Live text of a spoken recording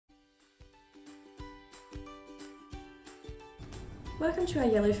Welcome to our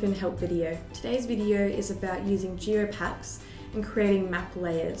Yellowfin Help video. Today's video is about using GeoPacks and creating map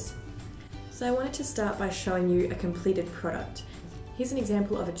layers. So I wanted to start by showing you a completed product. Here's an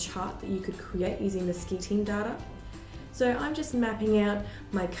example of a chart that you could create using the ski team data. So I'm just mapping out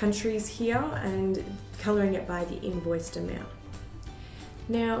my countries here and colouring it by the invoiced amount.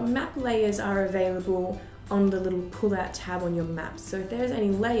 Now, map layers are available on the little pull-out tab on your map. So if there's any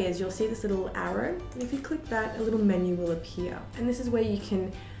layers, you'll see this little arrow, and if you click that, a little menu will appear. And this is where you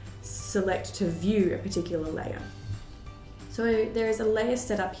can select to view a particular layer. So there is a layer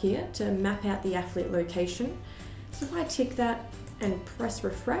set up here to map out the athlete location. So if I tick that and press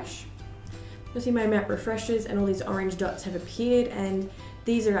refresh, you'll see my map refreshes and all these orange dots have appeared, and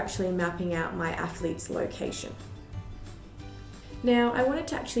these are actually mapping out my athlete's location. Now, I wanted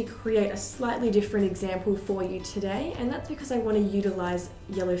to actually create a slightly different example for you today, and that's because I want to utilize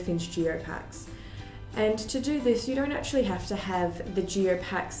Yellowfin's GeoPacks. And to do this, you don't actually have to have the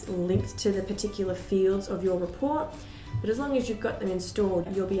GeoPacks linked to the particular fields of your report, but as long as you've got them installed,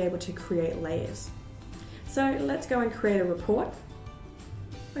 you'll be able to create layers. So let's go and create a report.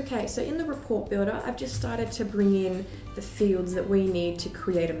 Okay, so in the report builder, I've just started to bring in the fields that we need to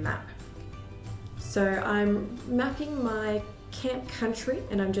create a map. So I'm mapping my camp country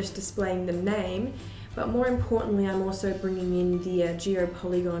and I'm just displaying the name, but more importantly I'm also bringing in the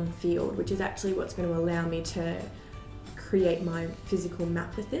geopolygon field, which is actually what's going to allow me to create my physical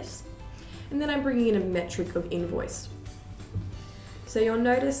map with this. And then I'm bringing in a metric of invoice. So you'll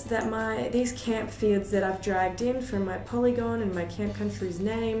notice that these camp fields that I've dragged in from my polygon and my camp country's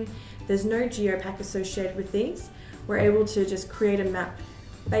name, there's no geopack associated with these. We're able to just create a map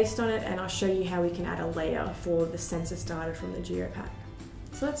based on it, and I'll show you how we can add a layer for the census data from the GeoPack.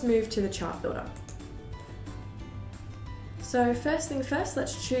 So let's move to the chart builder. So first thing first,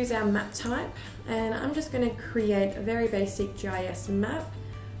 let's choose our map type, and I'm just going to create a very basic GIS map.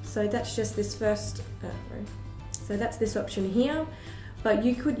 So that's just this so that's this option here, but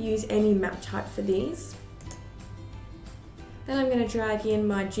you could use any map type for these. Then I'm going to drag in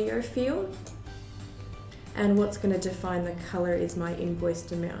my geo field, and what's going to define the colour is my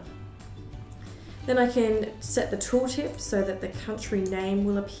invoiced amount. Then I can set the tooltip so that the country name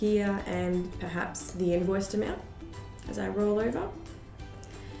will appear and perhaps the invoiced amount as I roll over.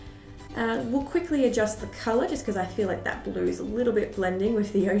 We'll quickly adjust the colour just because I feel like that blue is a little bit blending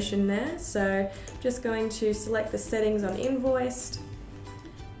with the ocean there. So I'm just going to select the settings on invoiced.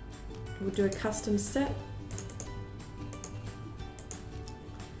 We'll do a custom set.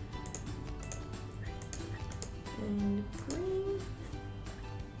 And green.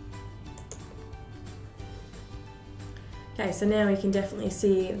 Okay, so now we can definitely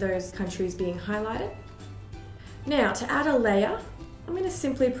see those countries being highlighted. Now, to add a layer, I'm going to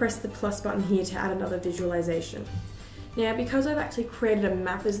simply press the plus button here to add another visualization. Now, because I've actually created a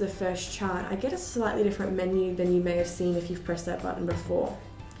map as the first chart, I get a slightly different menu than you may have seen if you've pressed that button before.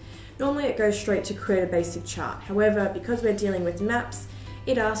 Normally it goes straight to create a basic chart. However, because we're dealing with maps,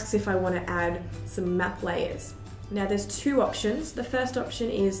 it asks if I want to add some map layers. Now there's two options. The first option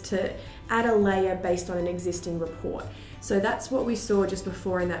is to add a layer based on an existing report. So that's what we saw just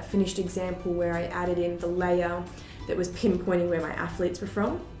before in that finished example where I added in the layer that was pinpointing where my athletes were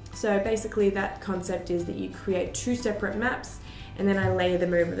from. So basically that concept is that you create two separate maps and then I layer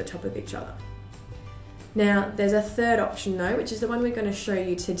them over the top of each other. Now there's a third option though, which is the one we're going to show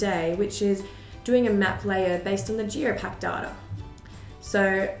you today, which is doing a map layer based on the GeoPack data.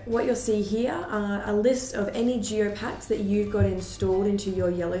 So what you'll see here are a list of any GeoPacks that you've got installed into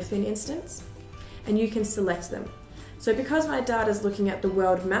your Yellowfin instance, and you can select them. So because my data is looking at the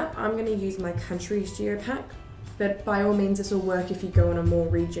world map, I'm going to use my country's GeoPack, but by all means this will work if you go on a more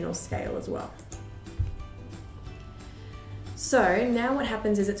regional scale as well. So now what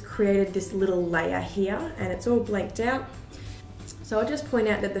happens is it's created this little layer here and it's all blanked out. So I'll just point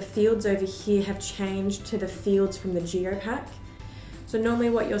out that the fields over here have changed to the fields from the GeoPack. So normally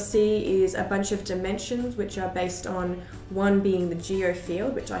what you'll see is a bunch of dimensions which are based on one being the geo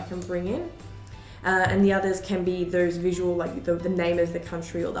field, which I can bring in, and the others can be those visual, like the name of the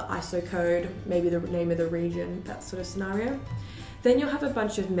country or the ISO code, maybe the name of the region, that sort of scenario. Then you'll have a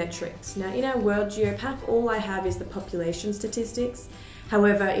bunch of metrics. Now in our world GeoPack, all I have is the population statistics.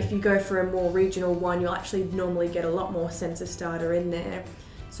 However, if you go for a more regional one, you'll actually normally get a lot more census data in there.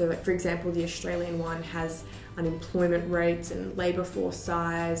 So like for example, the Australian one has unemployment rates and labour force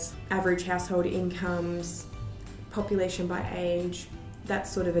size, average household incomes, population by age, that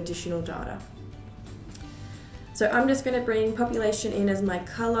sort of additional data. So I'm just going to bring population in as my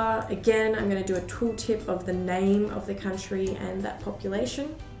colour. Again, I'm going to do a tooltip of the name of the country and that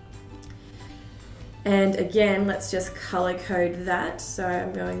population. And again, let's just color code that. So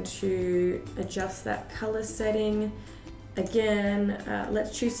I'm going to adjust that color setting. Again,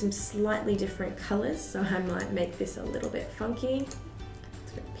 let's choose some slightly different colors. So I might make this a little bit funky.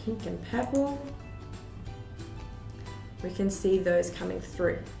 Let's go pink and purple. We can see those coming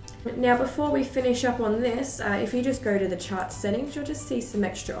through. Now, before we finish up on this, if you just go to the chart settings, you'll just see some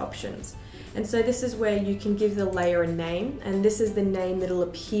extra options. And so this is where you can give the layer a name, and this is the name that'll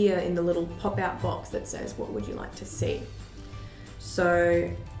appear in the little pop-out box that says, what would you like to see?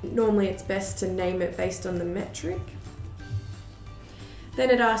 So normally it's best to name it based on the metric. Then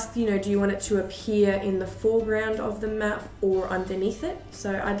it asks, do you want it to appear in the foreground of the map or underneath it?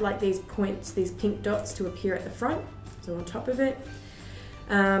 So I'd like these points, these pink dots, to appear at the front, so on top of it.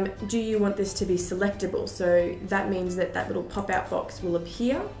 Do you want this to be selectable? So that means that that little pop-out box will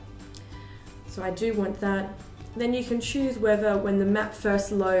appear. So I do want that. Then you can choose whether, when the map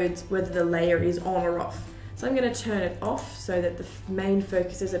first loads, whether the layer is on or off. So I'm going to turn it off so that the main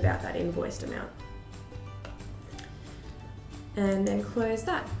focus is about that invoiced amount. And then close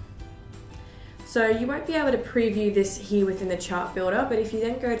that. So you won't be able to preview this here within the chart builder, but if you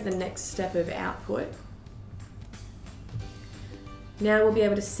then go to the next step of output, now we'll be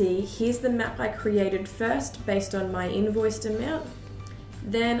able to see, here's the map I created first based on my invoiced amount.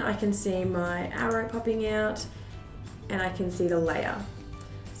 Then I can see my arrow popping out and I can see the layer.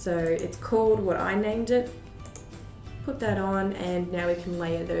 So it's called what I named it. Put that on and now we can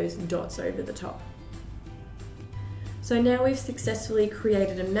layer those dots over the top. So now we've successfully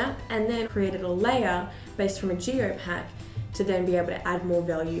created a map and then created a layer based from a GeoPack to then be able to add more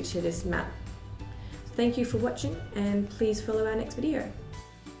value to this map. Thank you for watching and please follow our next video.